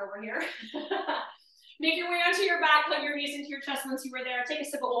is hard over here. Make your way onto your back, hug your knees into your chest once you were there. Take a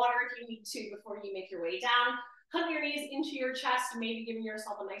sip of water if you need to before you make your way down. Hug your knees into your chest, maybe giving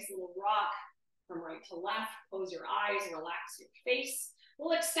yourself a nice little rock from right to left. Close your eyes, relax your face.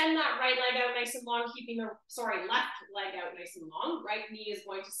 We'll extend that right leg out nice and long, keeping the, left leg out nice and long. Right knee is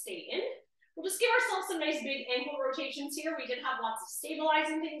going to stay in. We'll just give ourselves some nice big ankle rotations here. We did have lots of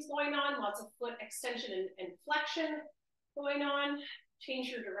stabilizing things going on, lots of foot extension and flexion going on.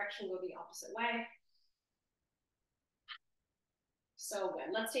 Change your direction, go the opposite way. So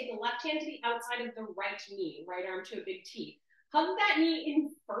good. Let's take the left hand to the outside of the right knee, right arm to a big T. Hug that knee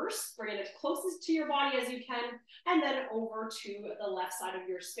in first, bring it as closest to your body as you can, and then over to the left side of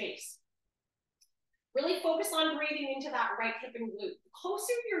your space. Really focus on breathing into that right hip and glute. The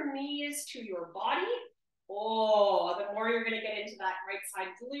closer your knee is to your body, the more you're gonna get into that right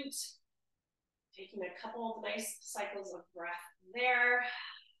side glute. Taking a couple of nice cycles of breath there.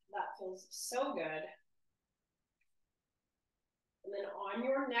 That feels so good. And then on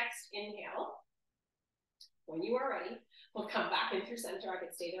your next inhale, when you are ready, we'll come back in through center. I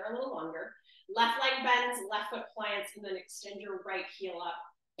could stay there a little longer. Left leg bends, left foot plants, and then extend your right heel up,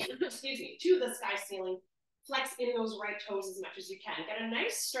 excuse me, to the sky ceiling. Flex in those right toes as much as you can. Get a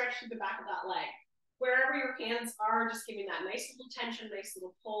nice stretch through the back of that leg. Wherever your hands are, just giving that nice little tension, nice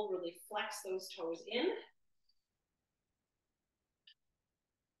little pull, really flex those toes in.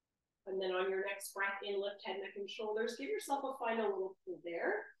 And then on your next breath in, lift head, neck, and shoulders. Give yourself a final little pull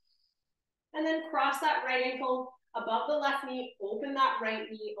there. And then cross that right ankle above the left knee. Open that right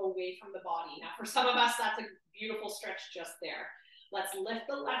knee away from the body. Now, for some of us, that's a beautiful stretch just there. Let's lift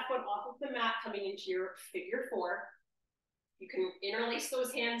the left foot off of the mat, coming into your figure 4. You can interlace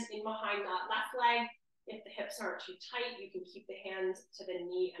those hands in behind that left leg. If the hips aren't too tight, you can keep the hands to the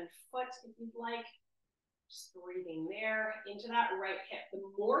knee and foot if you'd like. Just breathing there into that right hip. The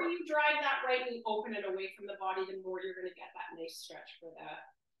more you drive that right knee open and away from the body, the more you're going to get that nice stretch for the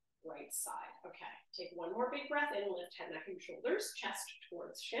right side. Okay, take one more big breath in, lift head, neck, and shoulders, chest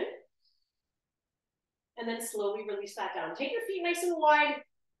towards shin. And then slowly release that down. Take your feet nice and wide.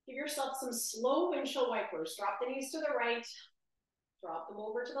 Give yourself some slow windshield wipers. Drop the knees to the right. Drop them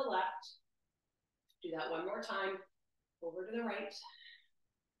over to the left. Do that one more time. Over to the right.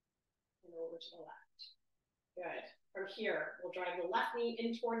 And over to the left. Good. From here, we'll drive the left knee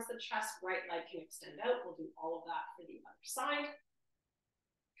in towards the chest. Right leg can extend out. We'll do all of that for the other side.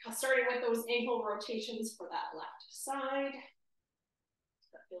 Starting with those ankle rotations for that left side.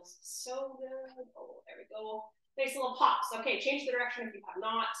 That feels so good. Oh, there we go. Nice little pops. Okay, change the direction if you have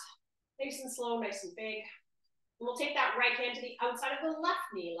not. Nice and slow, nice and big. And we'll take that right hand to the outside of the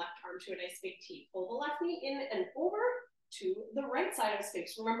left knee, left arm to a nice big T. Pull the left knee in and over to the right side of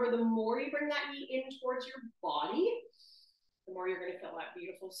space. Remember, the more you bring that knee in towards your body, the more you're going to feel that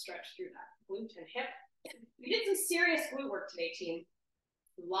beautiful stretch through that glute and hip. We did some serious glute work today, team.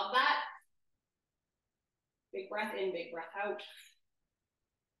 Love that. Big breath in, big breath out.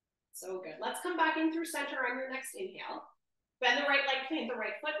 So good. Let's come back in through center on your next inhale. Bend the right leg, plant the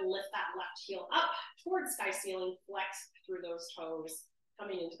right foot, and lift that left heel up towards sky ceiling. Flex through those toes,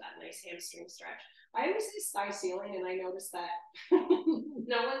 coming into that nice hamstring stretch. I always say sky ceiling, and I notice that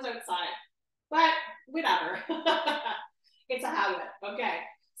no one's outside, but whatever. It's a habit. Okay.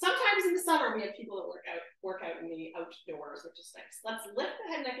 Sometimes in the summer, we have people that work out in the outdoors, which is nice. Let's lift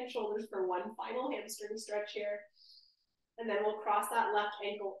the head, neck, and shoulders for one final hamstring stretch here. And then we'll cross that left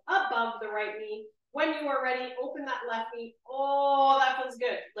ankle above the right knee. When you are ready, open that left knee. Oh, that feels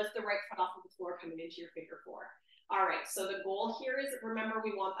good. Lift the right foot off of the floor, coming into your figure four. All right, so the goal here is, remember,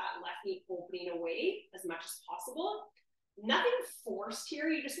 we want that left knee opening away as much as possible. Nothing forced here.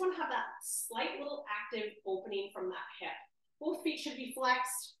 You just want to have that slight little active opening from that hip. Both feet should be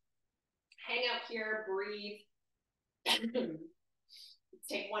flexed. Hang out here, breathe. Let's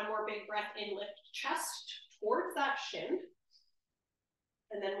take one more big breath in, lift chest towards that shin.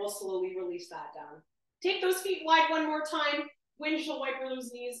 And then we'll slowly release that down. Take those feet wide one more time. Windshield wiper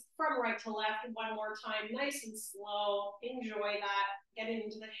those knees from right to left one more time. Nice and slow. Enjoy that. Get it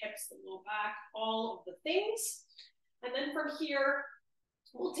into the hips, the low back, all of the things. And then from here,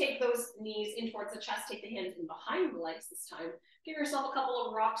 we'll take those knees in towards the chest. Take the hands in behind the legs this time. Give yourself a couple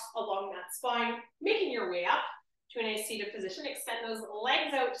of rocks along that spine, making your way up to a nice seated position. Extend those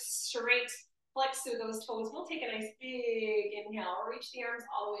legs out straight. Flex through those toes. We'll take a nice big inhale. Reach the arms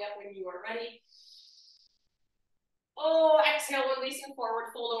all the way up when you are ready. Oh, exhale, releasing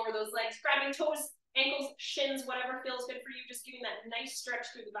forward, fold over those legs. Grabbing toes, ankles, shins, whatever feels good for you. Just giving that nice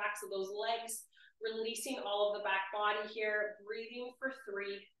stretch through the backs of those legs. Releasing all of the back body here. Breathing for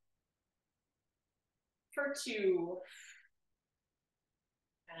 3. For 2.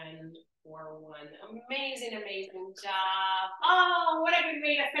 And for 1. Amazing, amazing job. Oh, what a good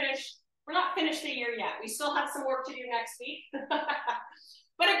way to finish. We're not finished the year yet. We still have some work to do next week.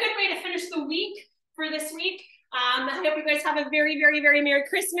 But a good way to finish the week for this week. I hope you guys have a very, very, very Merry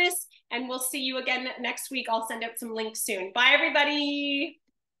Christmas. And we'll see you again next week. I'll send out some links soon. Bye, everybody.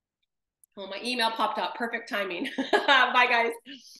 Oh, my email popped up. Perfect timing. Bye, guys.